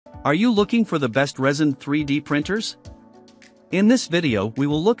Are you looking for the best resin 3D printers? In this video we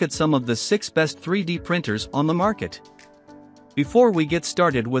will look at some of the 6 best 3D printers on the market. Before we get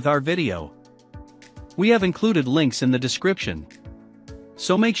started with our video, we have included links in the description,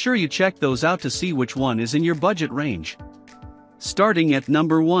 so make sure you check those out to see which one is in your budget range. Starting at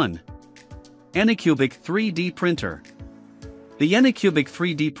number 1. Anycubic 3D Printer. The Anycubic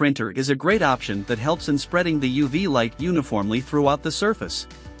 3D printer is a great option that helps in spreading the UV light uniformly throughout the surface.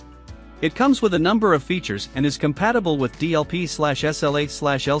 It comes with a number of features and is compatible with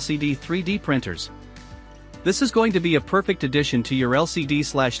DLP/SLA/LCD 3D printers. This is going to be a perfect addition to your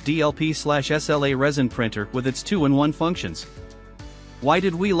LCD/DLP/SLA resin printer with its 2-in-1 functions. Why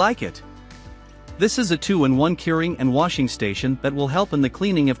did we like it? This is a 2-in-1 curing and washing station that will help in the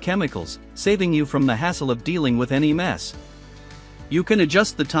cleaning of chemicals, saving you from the hassle of dealing with any mess. You can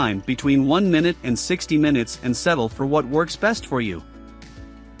adjust the time between 1 minute and 60 minutes and settle for what works best for you.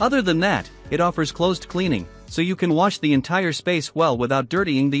 Other than that, it offers closed cleaning, so you can wash the entire space well without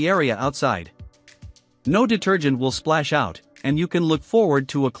dirtying the area outside. No detergent will splash out, and you can look forward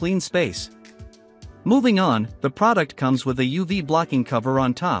to a clean space. Moving on, the product comes with a UV blocking cover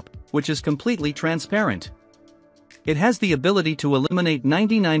on top, which is completely transparent. It has the ability to eliminate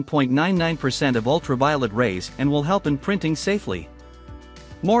 99.99% of ultraviolet rays and will help in printing safely.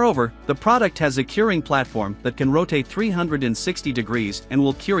 Moreover, the product has a curing platform that can rotate 360 degrees and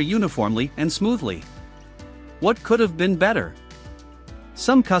will cure uniformly and smoothly. What could have been better?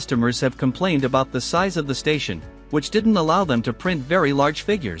 Some customers have complained about the size of the station, which didn't allow them to print very large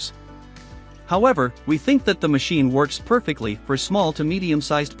figures. However, we think that the machine works perfectly for small to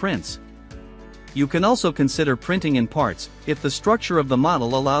medium-sized prints. You can also consider printing in parts, if the structure of the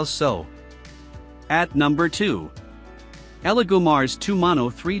model allows so. At number 2. Elegamars 2-Mono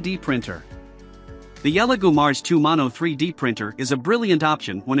 3D Printer. The Elegamars 2-Mono 3D printer is a brilliant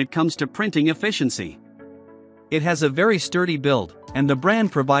option when it comes to printing efficiency. It has a very sturdy build, and the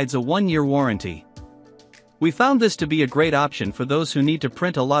brand provides a 1-year warranty. We found this to be a great option for those who need to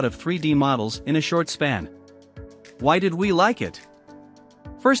print a lot of 3D models in a short span. Why did we like it?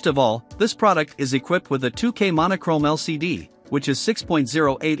 First of all, this product is equipped with a 2K monochrome LCD, which is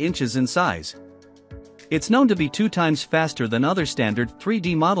 6.08 inches in size. It's known to be 2 times faster than other standard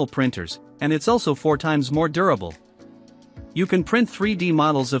 3D model printers, and it's also 4 times more durable. You can print 3D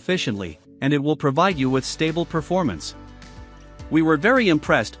models efficiently, and it will provide you with stable performance. We were very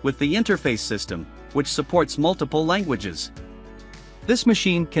impressed with the interface system, which supports multiple languages. This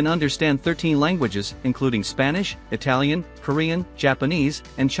machine can understand 13 languages, including Spanish, Italian, Korean, Japanese,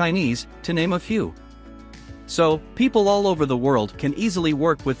 and Chinese, to name a few. So, people all over the world can easily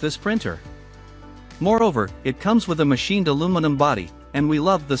work with this printer. Moreover, it comes with a machined aluminum body, and we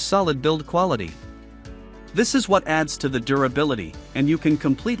love the solid build quality. This is what adds to the durability, and you can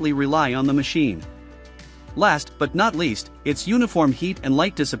completely rely on the machine. Last but not least, its uniform heat and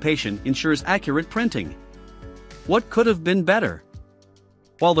light dissipation ensures accurate printing. What could have been better?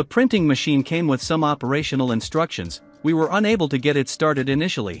 While the printing machine came with some operational instructions, we were unable to get it started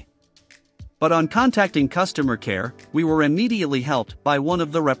initially. But on contacting customer care, we were immediately helped by one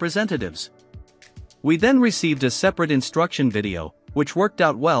of the representatives. We then received a separate instruction video, which worked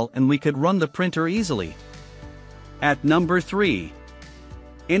out well and we could run the printer easily. At number 3.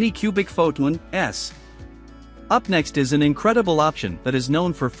 Anycubic Faultline S. Up next is an incredible option that is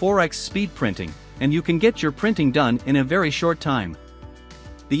known for 4x speed printing, and you can get your printing done in a very short time.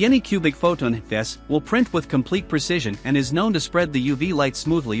 The Anycubic Faultline S will print with complete precision and is known to spread the UV light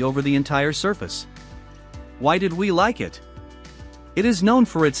smoothly over the entire surface. Why did we like it? It is known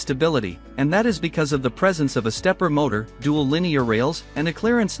for its stability, and that is because of the presence of a stepper motor, dual linear rails, and a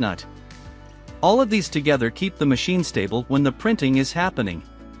clearance nut. All of these together keep the machine stable when the printing is happening.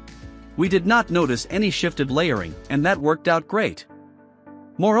 We did not notice any shifted layering, and that worked out great.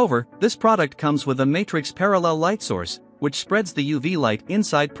 Moreover, this product comes with a matrix parallel light source, which spreads the UV light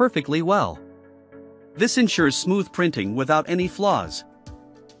inside perfectly well. This ensures smooth printing without any flaws.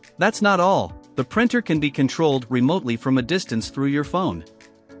 That's not all. The printer can be controlled remotely from a distance through your phone.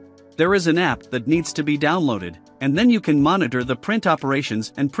 There is an app that needs to be downloaded, and then you can monitor the print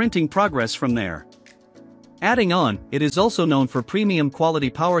operations and printing progress from there. Adding on, it is also known for premium quality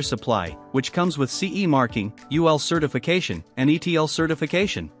power supply, which comes with CE marking, UL certification, and ETL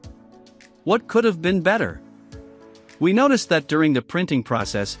certification. What could have been better? We noticed that during the printing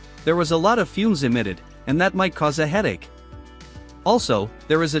process, there was a lot of fumes emitted, and that might cause a headache. Also,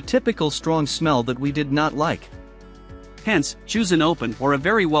 there is a typical strong smell that we did not like. Hence, choose an open or a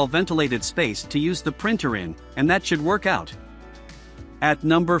very well ventilated space to use the printer in, and that should work out. At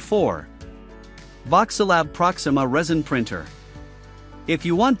number 4. Voxellab Proxima Resin Printer. If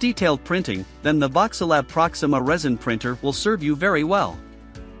you want detailed printing, then the Voxellab Proxima resin printer will serve you very well.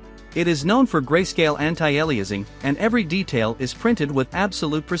 It is known for grayscale anti-aliasing, and every detail is printed with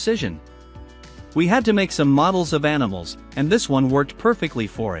absolute precision. We had to make some models of animals, and this one worked perfectly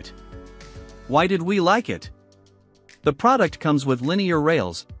for it. Why did we like it? The product comes with linear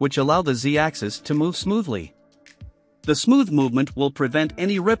rails, which allow the Z-axis to move smoothly. The smooth movement will prevent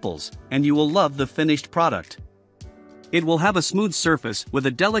any ripples, and you will love the finished product. It will have a smooth surface with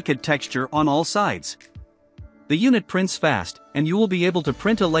a delicate texture on all sides. The unit prints fast, and you will be able to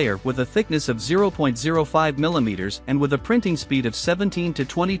print a layer with a thickness of 0.05 mm and with a printing speed of 17 to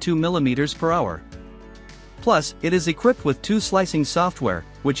 22 mm per hour. Plus, it is equipped with 2 slicing software,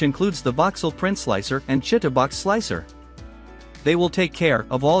 which includes the Voxel Print Slicer and Chitabox Slicer. They will take care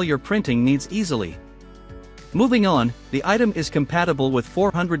of all your printing needs easily. Moving on, the item is compatible with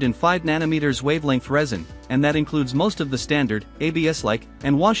 405 nanometers wavelength resin, and that includes most of the standard, ABS-like,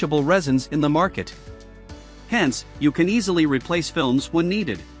 and washable resins in the market. Hence, you can easily replace films when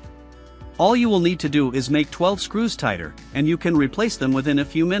needed. All you will need to do is make 12 screws tighter, and you can replace them within a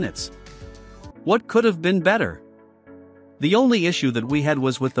few minutes. What could have been better? The only issue that we had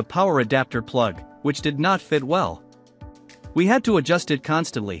was with the power adapter plug, which did not fit well. We had to adjust it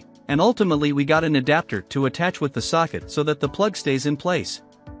constantly, and ultimately we got an adapter to attach with the socket so that the plug stays in place.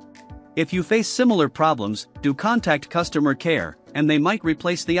 If you face similar problems, do contact customer care, and they might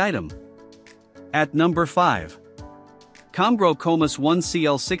replace the item. At number 5. Comro Comus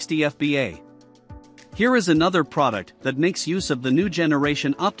 1CL60FBA. Here is another product that makes use of the new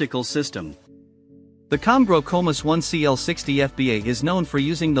generation optical system. The Comro Comus 1CL60FBA is known for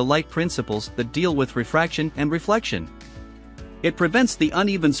using the light principles that deal with refraction and reflection. It prevents the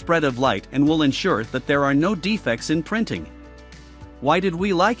uneven spread of light and will ensure that there are no defects in printing. Why did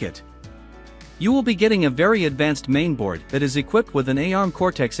we like it? You will be getting a very advanced mainboard that is equipped with an ARM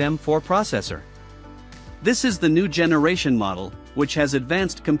Cortex-M4 processor. This is the new generation model, which has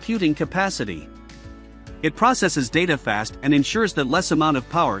advanced computing capacity. It processes data fast and ensures that less amount of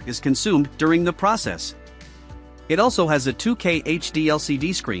power is consumed during the process. It also has a 2K HD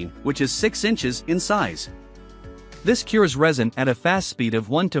LCD screen, which is 6 inches in size. This cures resin at a fast speed of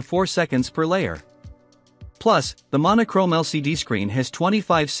 1 to 4 seconds per layer. Plus, the monochrome LCD screen has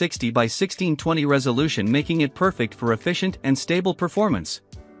 2560 by 1620 resolution, making it perfect for efficient and stable performance.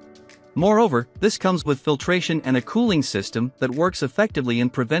 Moreover, this comes with filtration and a cooling system that works effectively in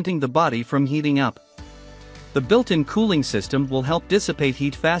preventing the body from heating up. The built-in cooling system will help dissipate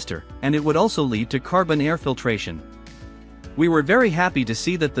heat faster, and it would also lead to carbon air filtration. We were very happy to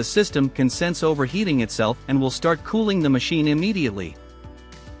see that the system can sense overheating itself and will start cooling the machine immediately.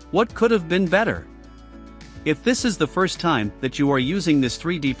 What could have been better? If this is the first time that you are using this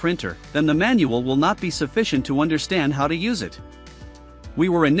 3D printer, then the manual will not be sufficient to understand how to use it. We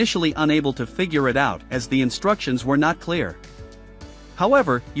were initially unable to figure it out as the instructions were not clear.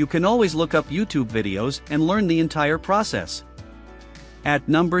 However, you can always look up YouTube videos and learn the entire process. At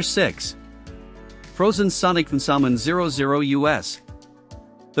number 6. Frozen Sonic-Salmon 00 US.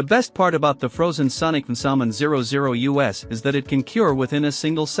 The best part about the Frozen Sonic-Salmon 00 US is that it can cure within a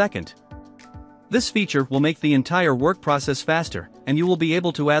single second. This feature will make the entire work process faster, and you will be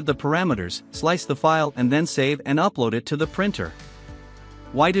able to add the parameters, slice the file, and then save and upload it to the printer.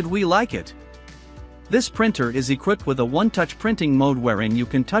 Why did we like it? This printer is equipped with a one-touch printing mode wherein you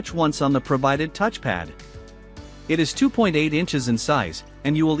can touch once on the provided touchpad. It is 2.8 inches in size,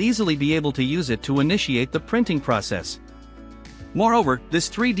 and you will easily be able to use it to initiate the printing process. Moreover, this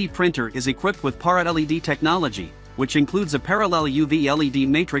 3D printer is equipped with Parallel LED technology, which includes a parallel UV LED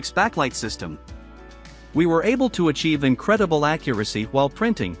matrix backlight system. We were able to achieve incredible accuracy while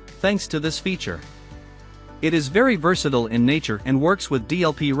printing, thanks to this feature. It is very versatile in nature and works with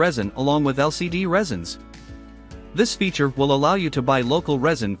DLP resin along with LCD resins. This feature will allow you to buy local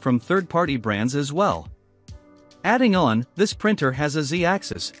resin from third-party brands as well. Adding on, this printer has a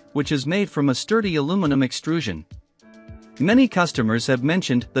Z-axis, which is made from a sturdy aluminum extrusion. Many customers have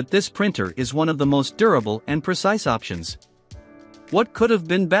mentioned that this printer is one of the most durable and precise options. What could have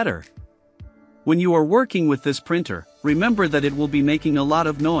been better? When you are working with this printer, remember that it will be making a lot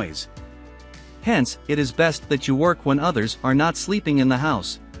of noise. Hence, it is best that you work when others are not sleeping in the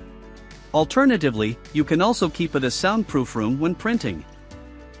house. Alternatively, you can also keep it a soundproof room when printing.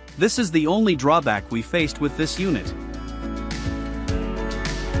 This is the only drawback we faced with this unit.